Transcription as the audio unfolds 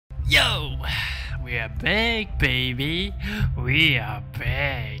Yo, we are back, baby. We are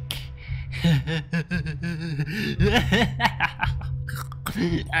back.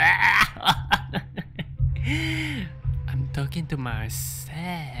 I'm talking to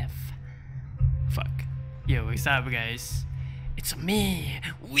myself. Fuck. Yo, what's up, guys? It's me,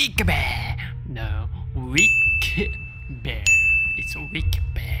 Wick Bear. No, Wick Bear. It's Wick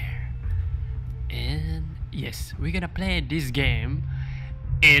Bear. And yes, we're gonna play this game.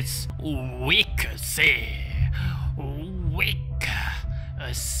 It's Wick say Wick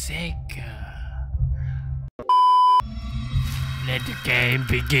sick. Let the game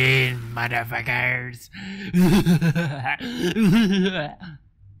begin, motherfuckers.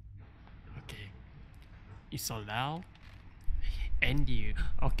 Okay, it's so loud. And you,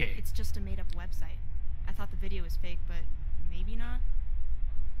 okay. It's just a made-up website. I thought the video was fake, but maybe not.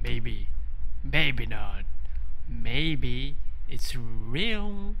 Maybe not. Maybe it's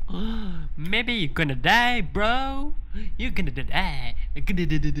real. Maybe you're gonna die, bro. You're gonna die.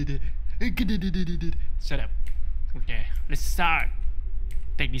 Shut up. Okay, let's start.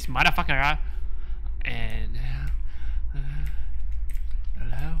 Take this motherfucker out. And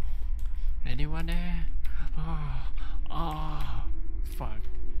hello? Anyone there? Oh, fuck.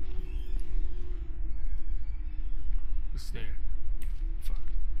 Who's there? Fuck.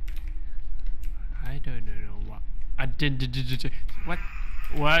 I don't know what. I didn't. What?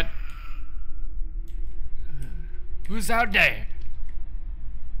 What? Who's out there?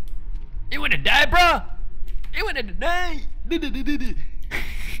 You wanna die, bro? You wanna die?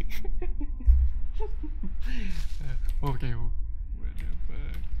 Okay. What the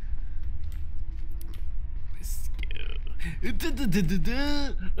fuck? Let's go.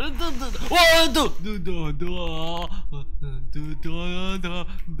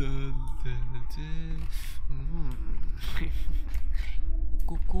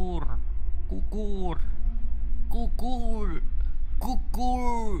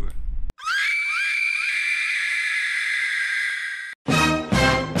 Kukur.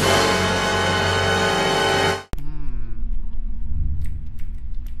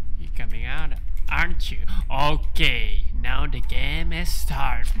 You're coming out, aren't you? Okay, now the game has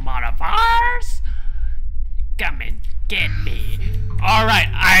started, motherfuckers. Come and get me. Alright,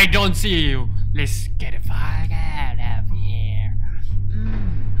 I don't see you. Let's get the fuck out of here.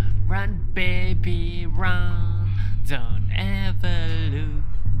 Run, baby, run. Don't ever look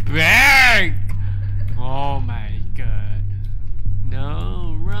back. Oh my god.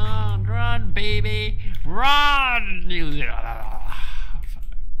 No, run, baby. Run.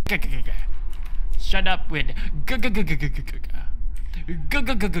 Shut up with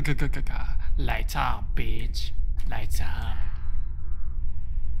lights up, bitch. Lights up.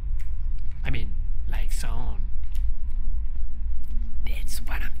 I mean, lights on. That's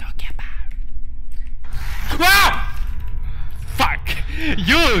what I'm talking about. Ah! Fuck!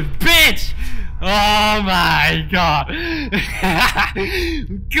 You bitch! Oh my god!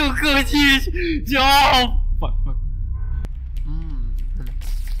 Oh, fuck.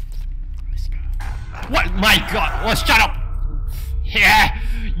 Let's go. What? My god! Oh, shut up! Yeah!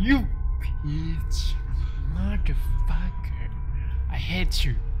 You bitch! Motherfucker! I hate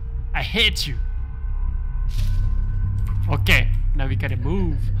you! Okay, now we gotta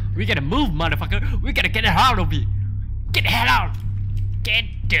move. We gotta move, motherfucker! We gotta get the hell out of here! Get the hell out! Get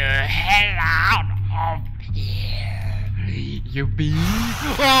the hell out of here! You be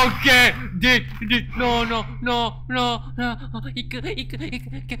okay! No!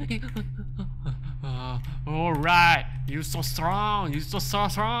 Alright! You're so strong! You're so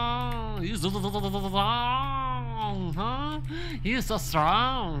strong! You're so strong! Huh? You're so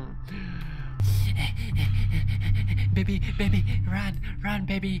strong! Baby, run,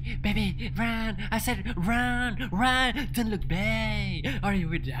 baby, run! I said run! Don't look back, or you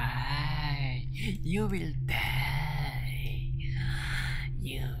will die. You will die,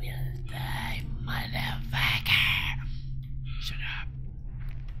 motherfucker. Shut up.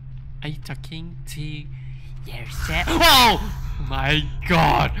 Are you talking to yourself? Oh my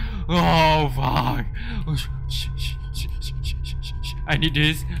god! Oh fuck! I need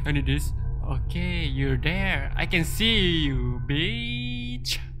this. Okay, you're there. I can see you,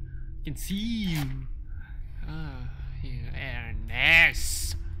 bitch. I can see you. Oh, you are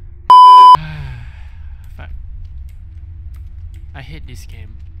nice. Fuck. I hate this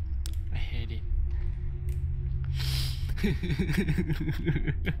game. I hate it.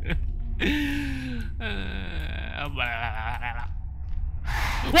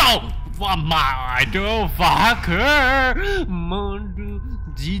 Whoa! Oh my fucker! Mondu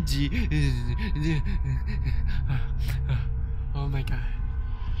GG. Oh my god.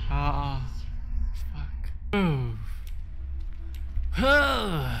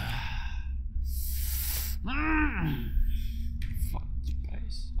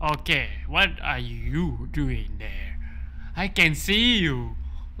 Okay, what are you doing there? I can see you.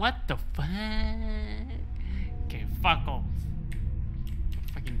 What the fuck? Okay, fuck off.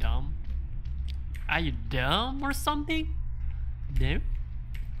 Fucking dumb. Are you dumb or something? No?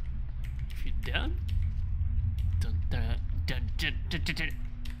 If you're dumb? Dun.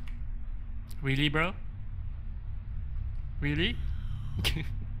 Really, bro? Really?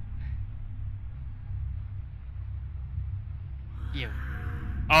 You.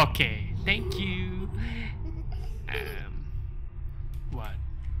 Okay, thank you. What?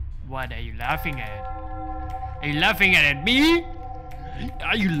 What are you laughing at? Are you laughing at me?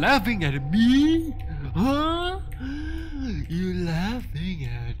 Are you laughing at me? Huh? You laughing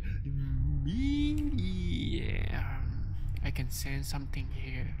at me? Yeah. I can sense something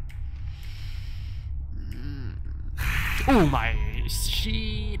here. Oh my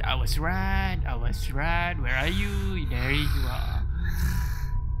shit! I was right. I was right. Where are you? There you are.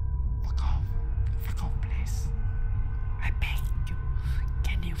 Fuck off. Fuck off, please. I beg you.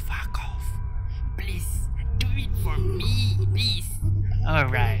 Can you fuck off? Please do it for me, please.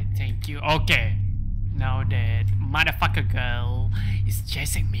 Alright, thank you. Okay. Now that motherfucker girl is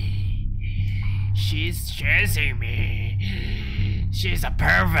chasing me. She's chasing me. She's a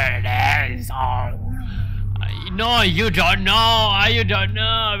pervert asshole. No, you don't know. You don't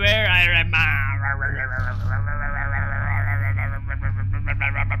know where I am.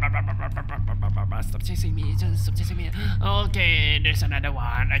 Stop chasing me. Just stop chasing me. Okay, there's another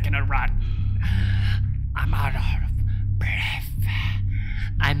one. I cannot run. I'm out of breath.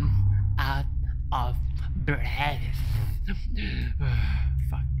 I'm out of breath.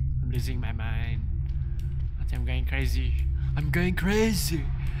 Fuck. I'm losing my mind. I'm going crazy. I'm going crazy.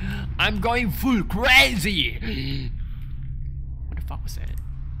 I'm going full crazy. What the fuck was that?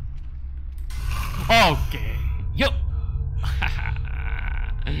 Okay. Yo.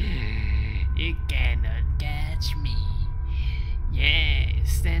 You cannot catch me. Yeah,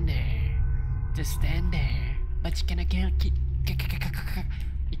 stand there. Just stand there. But you cannot kill.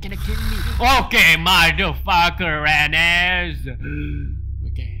 You cannot kill me. Okay, motherfucker, ran ass.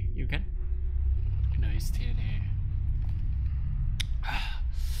 Okay, you good? No, he's still there.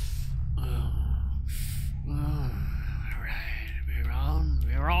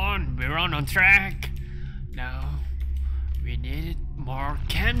 Alright, we're on track. Now we need more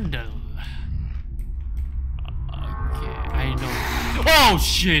candle. Okay, I know. Oh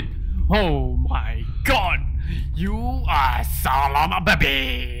shit! Oh my god! You are Solomon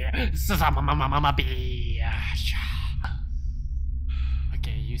baby! Solomon baby!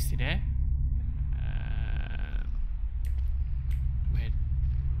 Okay, you see there? Wait.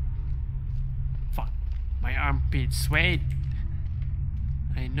 Fuck. My armpit sweat.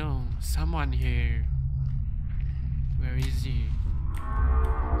 I know. Someone here. Where is he?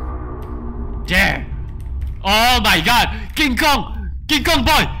 There! Oh my god! King Kong! King Kong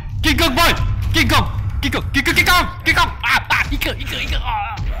boy! King Kong boy! King Kong! King Kong! King Kong! King Kong! King Kong!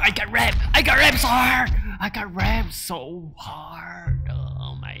 I got rammed! I got rammed so hard! I got rammed so hard!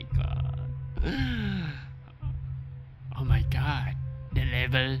 Oh my god! Oh my god! The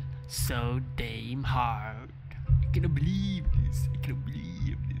level so damn hard! I cannot believe this! I cannot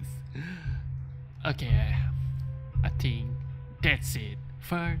believe this! Okay, I think that's it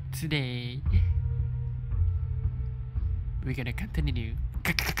for today. We're gonna continue.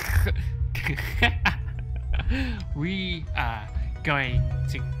 We are going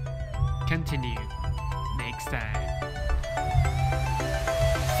to continue next time.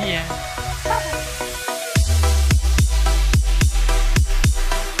 See ya.